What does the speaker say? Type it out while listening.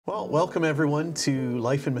Well, welcome everyone to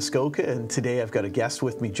Life in Muskoka, and today I've got a guest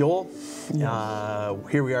with me, Joel.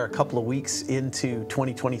 Here we are a couple of weeks into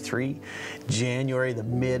 2023, January, the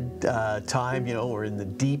mid time, we're in the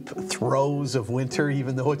deep throes of winter,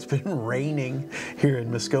 even though it's been raining here in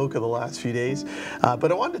Muskoka the last few days.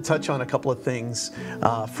 But I wanted to touch on a couple of things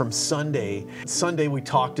from Sunday. Sunday we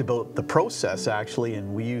talked about the process actually,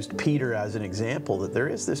 and we used Peter as an example, that there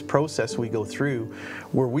is this process we go through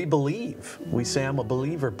where we believe. We say, I'm a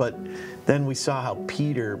believer. But then we saw how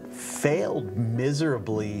Peter failed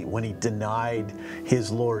miserably when he denied his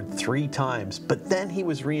Lord 3 times, but then he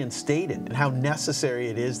was reinstated. And how necessary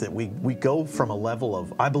it is that we go from a level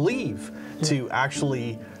of, I believe, to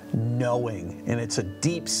actually knowing. And it's a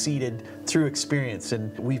deep-seated through experience.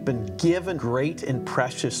 And we've been given great and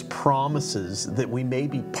precious promises that we may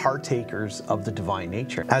be partakers of the divine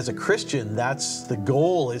nature. As a Christian, that's the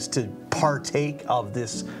goal, is to partake of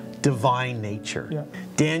this divine nature. Yeah.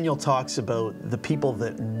 Daniel talks about the people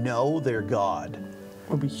that know their God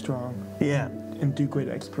will be strong. Yeah. And do great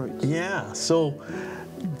exploits. Yeah. So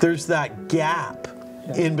there's that gap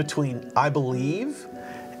in between I believe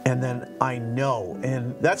and then I know.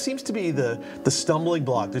 And that seems to be the stumbling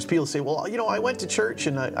block. There's people who say, well, I went to church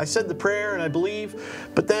and I said the prayer and I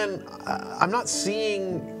believe, but then I'm not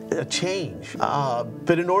seeing a change.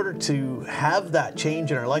 But in order to have that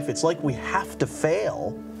change in our life, it's like we have to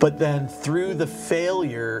fail. But then through the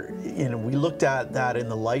failure, we looked at that in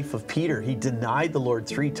the life of Peter. He denied the Lord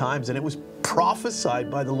 3 times, and it was prophesied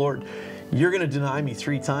by the Lord, you're going to deny me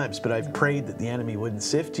 3 times, but I've prayed that the enemy wouldn't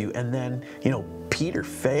sift you. And then, Peter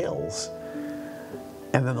fails.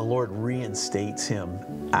 And then the Lord reinstates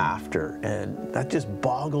him after. And that just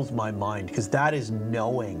boggles my mind, because that is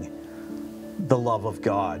knowing the love of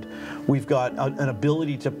God. We've got an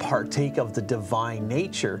ability to partake of the divine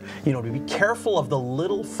nature, to be careful of the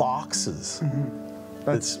little foxes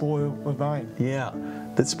that spoil the vine. Yeah,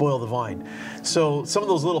 that spoil the vine. So some of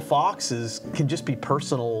those little foxes can just be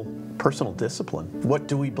personal discipline. What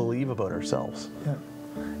do we believe about ourselves? Yeah.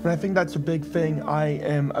 And I think that's a big thing. I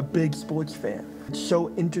am a big sports fan. It's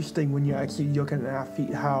so interesting when you actually look at an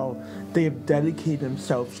athlete, how they have dedicated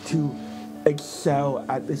themselves to excel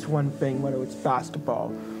at this one thing, whether it's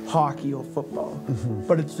basketball, hockey, or football.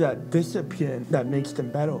 But it's that discipline that makes them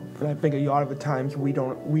better. And I think a lot of the times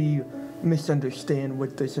we misunderstand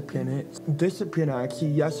what discipline is. Discipline actually,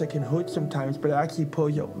 yes, it can hurt sometimes, but it actually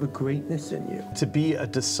pulls out the greatness in you. To be a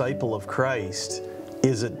disciple of Christ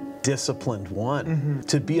is a disciplined one.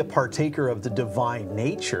 To be a partaker of the divine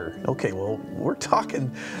nature, okay, well, we're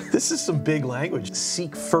talking, this is some big language.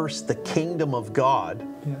 Seek first the kingdom of God.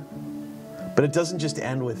 Yeah. But it doesn't just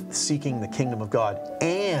end with seeking the kingdom of God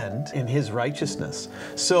and in His righteousness.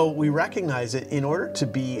 So we recognize that in order to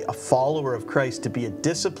be a follower of Christ, to be a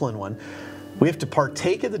disciplined one, we have to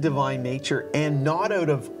partake of the divine nature, and not out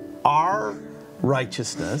of our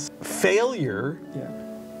righteousness. Failure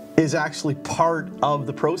is actually part of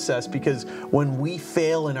the process, because when we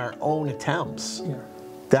fail in our own attempts,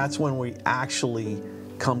 that's when we actually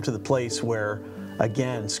come to the place where,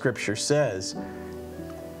 again, Scripture says,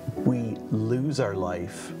 we lose our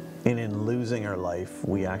life, and in losing our life,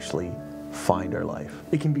 we actually find our life.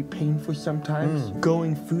 It can be painful sometimes.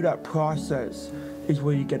 Going through that process is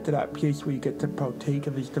where you get to that place where you get to partake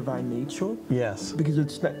of His divine nature. Yes. Because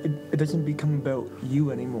it doesn't become about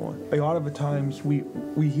you anymore. A lot of the times we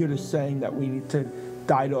hear the saying that we need to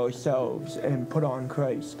die to ourselves and put on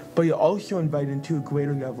Christ. But you're also invited into a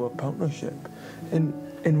greater level of partnership.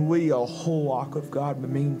 And really, our whole walk with God, the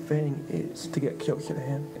main thing is to get closer to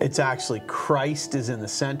Him. It's actually Christ is in the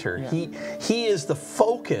center. Yeah. He is the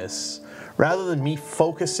focus, rather than me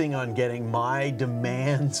focusing on getting my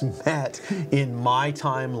demands met in my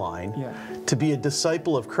timeline. Yeah. To be a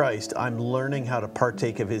disciple of Christ, I'm learning how to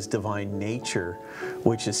partake of His divine nature,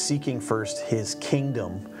 which is seeking first His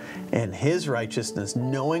kingdom and His righteousness,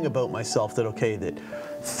 knowing about myself that, okay, that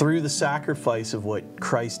through the sacrifice of what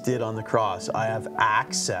Christ did on the cross, I have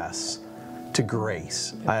access to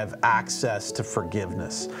grace. I have access to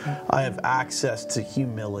forgiveness. I have access to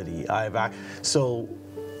humility. So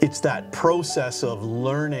it's that process of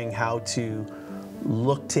learning how to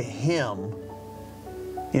look to Him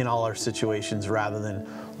in all our situations, rather than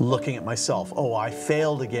looking at myself. Oh, I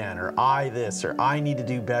failed again, or I this, or I need to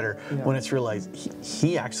do better. When it's realized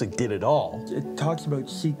he actually did it all. It talks about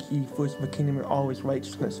seek ye first the kingdom and all His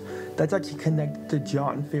righteousness. That's actually connected to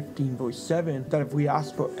John 15 verse 7, that if we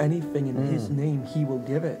ask for anything in His name, He will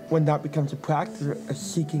give it. When that becomes a practice of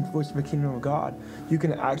seeking first the kingdom of God, you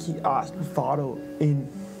can actually ask the Father in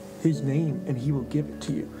His name, and He will give it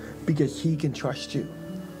to you, because He can trust you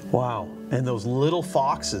Wow. And those little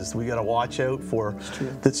foxes we got to watch out for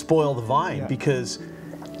that spoil the vine, because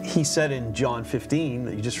he said in John 15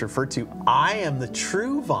 that you just referred to, I am the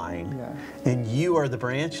true vine and you are the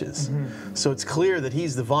branches. So it's clear that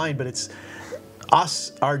he's the vine, but it's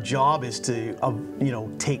us, our job is to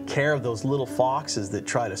take care of those little foxes that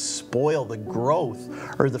try to spoil the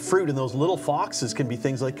growth or the fruit. And those little foxes can be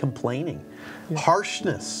things like complaining,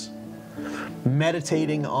 harshness,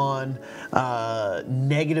 meditating on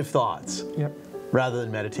negative thoughts rather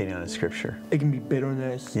than meditating on a scripture. It can be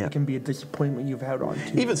bitterness. It can be a disappointment you've held on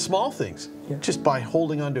to. Even small things, just by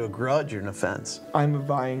holding on to a grudge or an offense. I'm a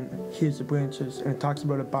vine, here's the branches, and it talks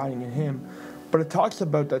about abiding in him. But it talks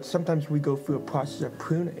about that sometimes we go through a process of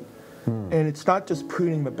pruning. And it's not just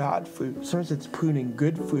pruning the bad fruit. Sometimes it's pruning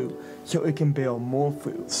good fruit so it can bear more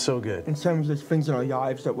fruit. So good. And sometimes there's things in our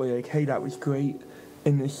lives that we're like, hey, that was great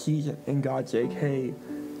in this season. And God's like, hey,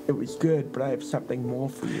 it was good, but I have something more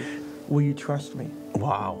for you. Will you trust me?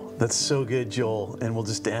 Wow, that's so good, Joel. And we'll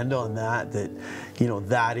just end on that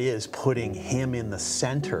that is putting him in the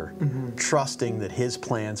center, trusting that his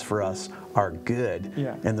plans for us are good.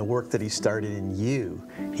 And the work that he started in you,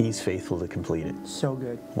 he's faithful to complete it. So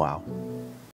good. Wow.